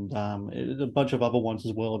Aquinas and a bunch of other ones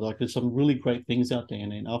as well. Like there's some really great things out there,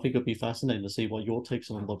 and I think it'd be fascinating to see what your takes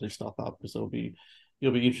on a lot of this stuff are because it'll be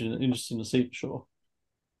interesting to see for sure.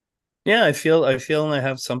 Yeah, I feel I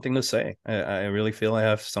have something to say. I really feel I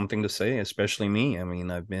have something to say, especially me. I mean,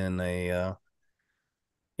 I've been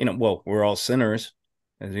well, we're all sinners,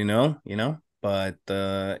 as but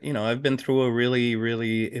I've been through a really,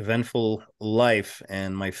 really eventful life,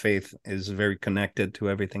 and my faith is very connected to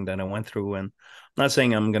everything that I went through. And I'm not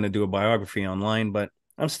saying I'm going to do a biography online, but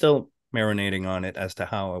I'm still marinating on it as to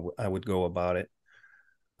how I would go about it.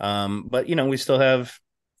 But we still have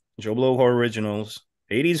Joe Blow Horror Originals,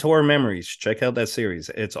 80s Horror Memories. Check out that series.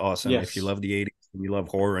 It's awesome. If you Yes. love the 80s, you love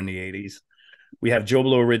horror in the 80s. We have Joe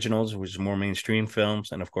Blow Originals, which is more mainstream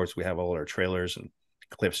films. And of course, we have all our trailers and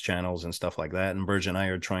clips channels and stuff like that. And Burge and I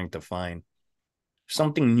are trying to find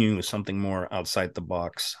something new, something more outside the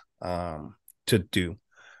box to do.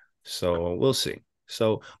 So we'll see.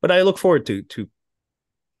 So, but I look forward to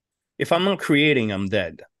if I'm not creating, I'm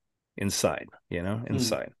dead inside, Mm.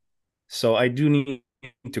 inside. So I do need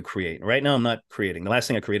to create. Right now, I'm not creating. The last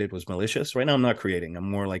thing I created was malicious. Right now, I'm not creating. I'm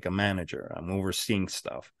more like a manager. I'm overseeing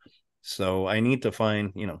stuff. So I need to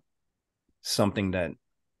find, something that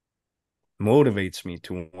motivates me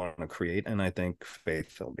to want to create. And I think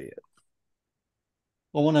faith will be it.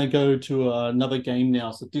 I want to go to another game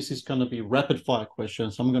now. So this is going to be rapid fire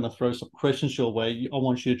questions. I'm going to throw some questions your way. I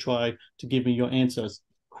want you to try to give me your answer as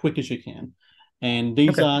quick as you can. And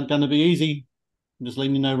these Okay. aren't going to be easy. I'm just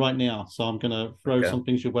letting you know right now. So I'm going to throw Okay. some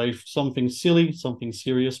things your way, something silly, something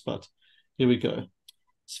serious, but here we go.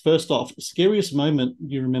 First off, scariest moment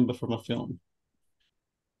you remember from a film?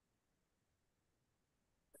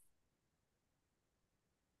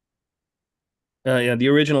 Yeah, the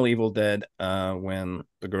original Evil Dead, when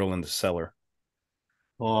the girl in the cellar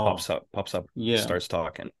Oh, pops up, yeah, starts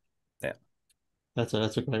talking. Yeah. that's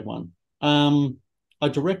a great one. Um, a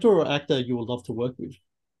director or actor you would love to work with, of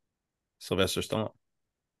Sylvester Stallone.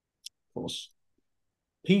 course.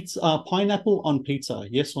 Pizza, pineapple on pizza,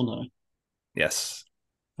 yes or no? Yes.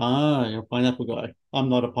 Ah, you're a pineapple guy. I'm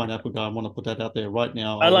not a pineapple guy. I want to put that out there right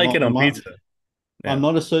now. I like it on pizza. I'm Yeah.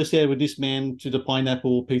 not associated with this man to the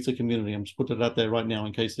pineapple pizza community. I'm just putting it out there right now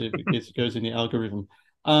in case it goes in the algorithm.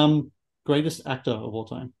 Um, Greatest actor of all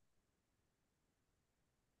time.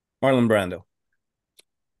 Marlon Brando.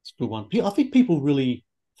 It's a good one. I think people really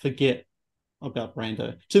forget about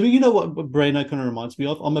Brando. To me, you know what Brando kind of reminds me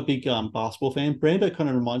of? I'm a big basketball fan. Brando kind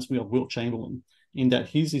of reminds me of Wilt Chamberlain in that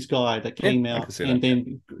he's this guy that Yeah, came I can out see that. and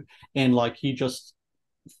then and like he just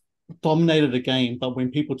dominated the game, but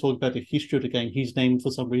when people talk about the history of the game, his name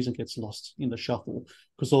for some reason gets lost in the shuffle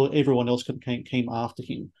because everyone else came after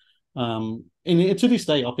him. And to this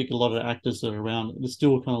day, I think a lot of the actors that are around are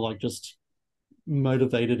still kind of like just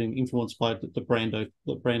motivated and influenced by the brand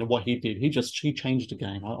of what he did. He changed the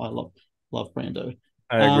game. I love Brando.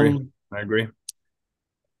 I agree. Um, I agree.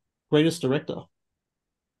 Greatest director.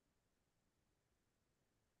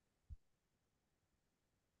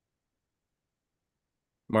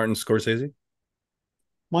 Martin Scorsese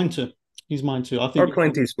Mine too. He's mine too. I or think.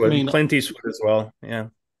 Clint I Eastwood. mean, Clint Eastwood as well. Yeah,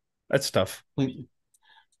 that's tough.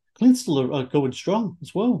 Clint's still going strong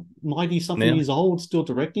as well. 90 something Yeah, years old, still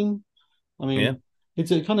directing. I yeah. mean,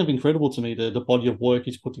 it's kind of incredible to me the body of work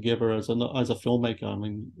he's put together as a filmmaker. I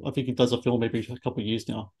mean, I think he does a film every couple of years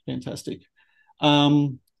now. Fantastic.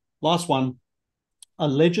 Um, Last one. A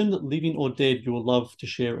legend, living or dead, you will love to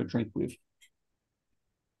share a drink with.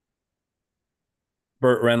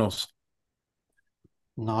 Burt Reynolds.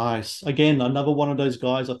 Nice. Again, another one of those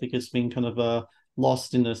guys. I think it's been kind of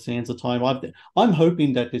lost in the sands of time. I'm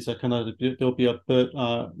hoping that there'll be a Burt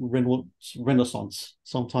Reynolds renaissance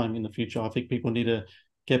sometime in the future. I think people need to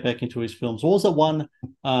get back into his films. What was that one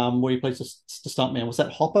where he plays the stuntman? Was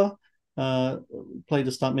that Hopper? Played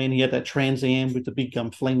the stuntman. He had that Trans Am with the big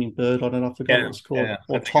flaming bird. I don't know. I forgot what Yeah, it's called. yeah.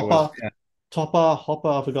 I Or think it was Topper, Hopper.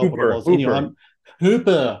 I forgot what it Hooper. was. Anyway, Hooper.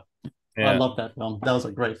 Hooper. I Yeah, love that film. That was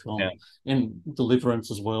a great yeah. film. And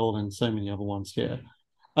Deliverance as well, and so many other ones. Yeah.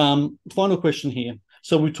 Final question here.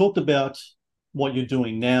 So we talked about what you're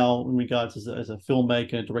doing now in regards as a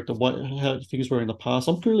filmmaker, director, how things were in the past.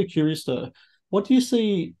 I'm really curious to what do you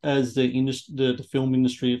see as the film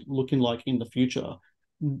industry looking like in the future?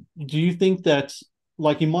 Do you think that,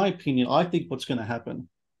 like in my opinion, I think what's going to happen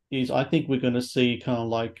is I think we're going to see kind of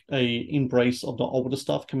like a embrace of the older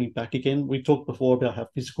stuff coming back again. We talked before about how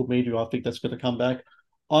physical media, I think that's going to come back.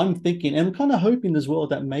 I'm thinking, and I'm kind of hoping as well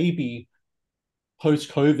that maybe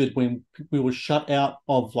post COVID, when we were shut out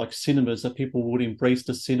of like cinemas, that people would embrace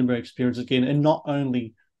the cinema experience again, and not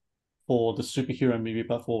only for the superhero movie,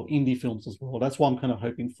 but for indie films as well. That's what I'm kind of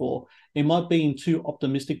hoping for. Am I being too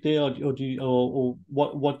optimistic there, or do you, or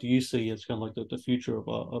what do you see as kind of like the future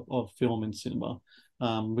of film and cinema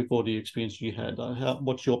with all the experience you had?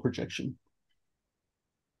 What's your projection?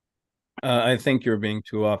 I think you're being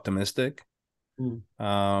too optimistic. Mm.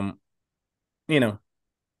 Um, you know,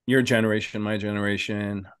 your generation, my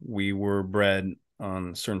generation, we were bred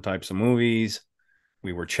on certain types of movies.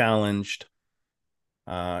 We were challenged.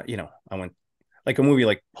 I went like a movie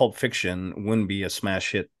like Pulp Fiction wouldn't be a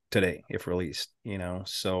smash hit today if released.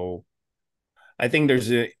 So I think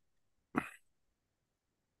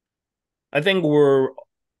I think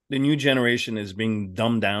the new generation is being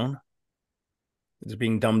dumbed down. It's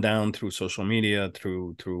being dumbed down through social media,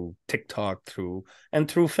 through TikTok, through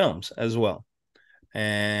films as well.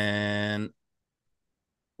 And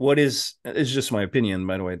what is it's just my opinion,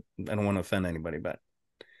 by the way. I don't want to offend anybody, but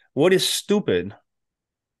what is stupid,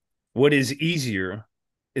 what is easier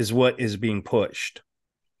is what is being pushed.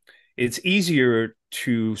 It's easier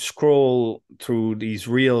to scroll through these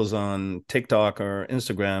reels on TikTok or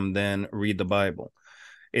Instagram than read the Bible.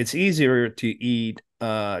 It's easier to eat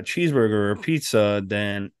a cheeseburger or pizza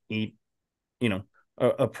than eat,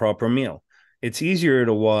 a proper meal. It's easier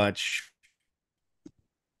to watch,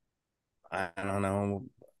 I don't know,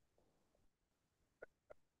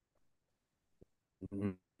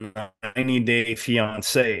 90 Day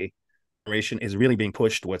Fiance. Generation is really being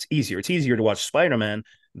pushed what's easier. It's easier to watch Spider-Man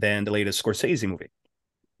than the latest Scorsese movie.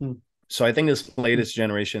 Mm. So I think this latest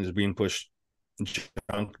generation is being pushed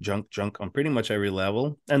junk on pretty much every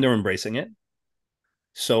level, and they're embracing it.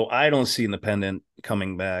 So I don't see independent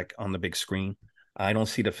coming back on the big screen. I don't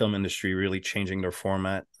see the film industry really changing their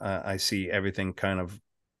format. I see everything kind of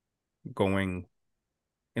going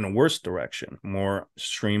in a worse direction, more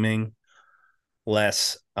streaming,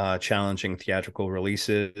 less challenging theatrical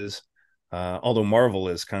releases. Although Marvel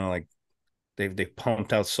is kind of like they've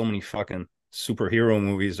pumped out so many fucking superhero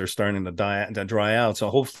movies, they're starting to dry out. So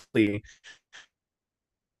hopefully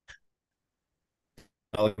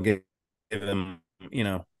I'll give them,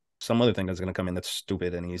 some other thing that's going to come in that's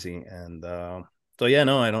stupid and easy. And so yeah,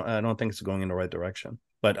 no, I don't think it's going in the right direction.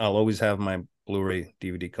 But I'll always have my Blu-ray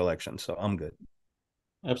DVD collection, so I'm good.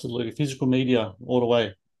 Absolutely, physical media all the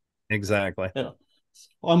way. Exactly. Yeah.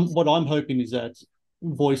 What I'm hoping is that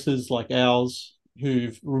voices like ours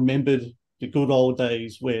who've remembered the good old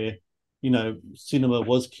days where, cinema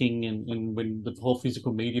was king and when the whole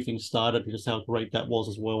physical media thing started, just how great that was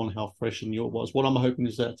as well and how fresh and new it was. What I'm hoping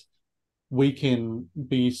is that we can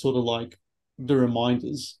be sort of like the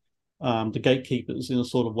reminders the gatekeepers in a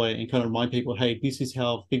sort of way, and kind of remind people, hey, this is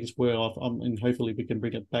how things were, and hopefully we can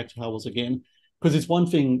bring it back to how it was again. Because it's one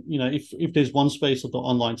thing, if there's one space of the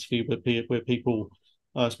online sphere where people,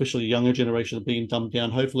 especially younger generation, are being dumbed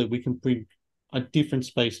down, hopefully we can bring a different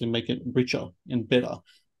space and make it richer and better,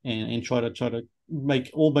 and try to make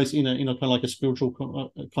almost in a kind of like a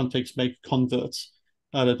spiritual context, make converts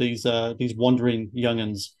out of these wandering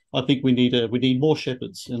youngins. I think we need more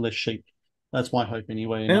shepherds and less sheep. That's my hope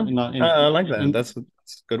anyway. I like that. That's a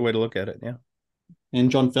good way to look at it. Yeah. And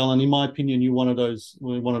John Fallon, in my opinion, you're one of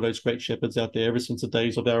those great shepherds out there ever since the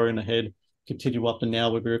days of Our Own Ahead. Continue up to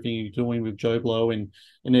now with everything you're doing with Joe Blow and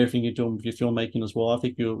everything you're doing with your filmmaking as well. I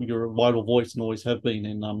think you're a vital voice and always have been.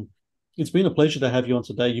 And it's been a pleasure to have you on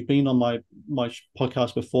today. You've been on my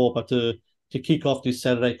podcast before, but to kick off this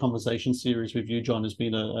Saturday conversation series with you, John, has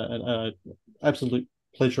been a absolute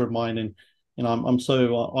pleasure of mine. And I'm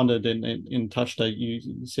so honored and touched that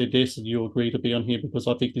you said yes and you agreed to be on here, because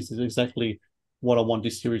I think this is exactly what I want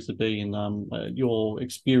this series to be. And your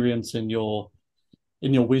experience and your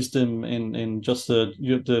wisdom and just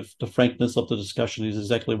the frankness of the discussion is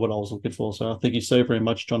exactly what I was looking for. So thank you so very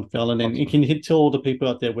much, John Fallon. And you can tell all the people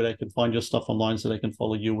out there where they can find your stuff online so they can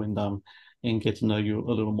follow you and get to know you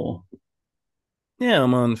a little more. Yeah,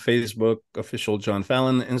 I'm on Facebook, official John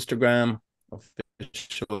Fallon, Instagram,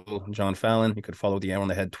 official John Fallon. You could follow the Arrow on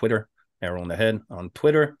the Head Twitter, Arrow on the Head on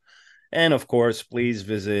Twitter. And of course, please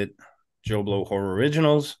visit Joe Blow Horror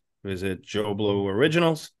Originals, visit Joe Blow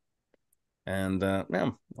Originals. And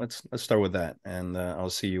let's start with that. And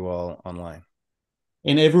I'll see you all online.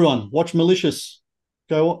 And everyone, watch Malicious.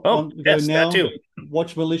 Go now. That too.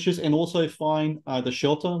 Watch Malicious, and also find The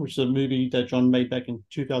Shelter, which is a movie that John made back in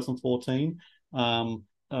 2014.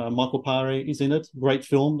 Michael Paré is in it. Great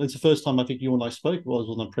film. It's the first time I think you and I spoke. Was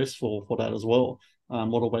on the press for that as well,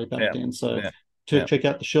 all the way back then. So check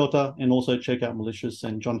out The Shelter and also check out Malicious.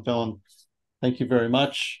 And John Fallon, thank you very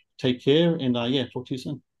much. Take care, and talk to you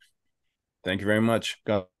soon. Thank you very much.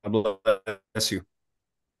 God bless you.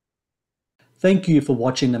 Thank you for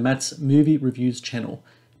watching the Matt's Movie Reviews channel.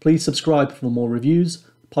 Please subscribe for more reviews,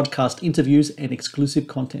 podcast interviews, and exclusive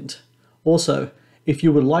content. Also, if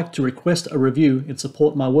you would like to request a review and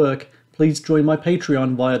support my work, please join my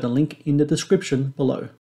Patreon via the link in the description below.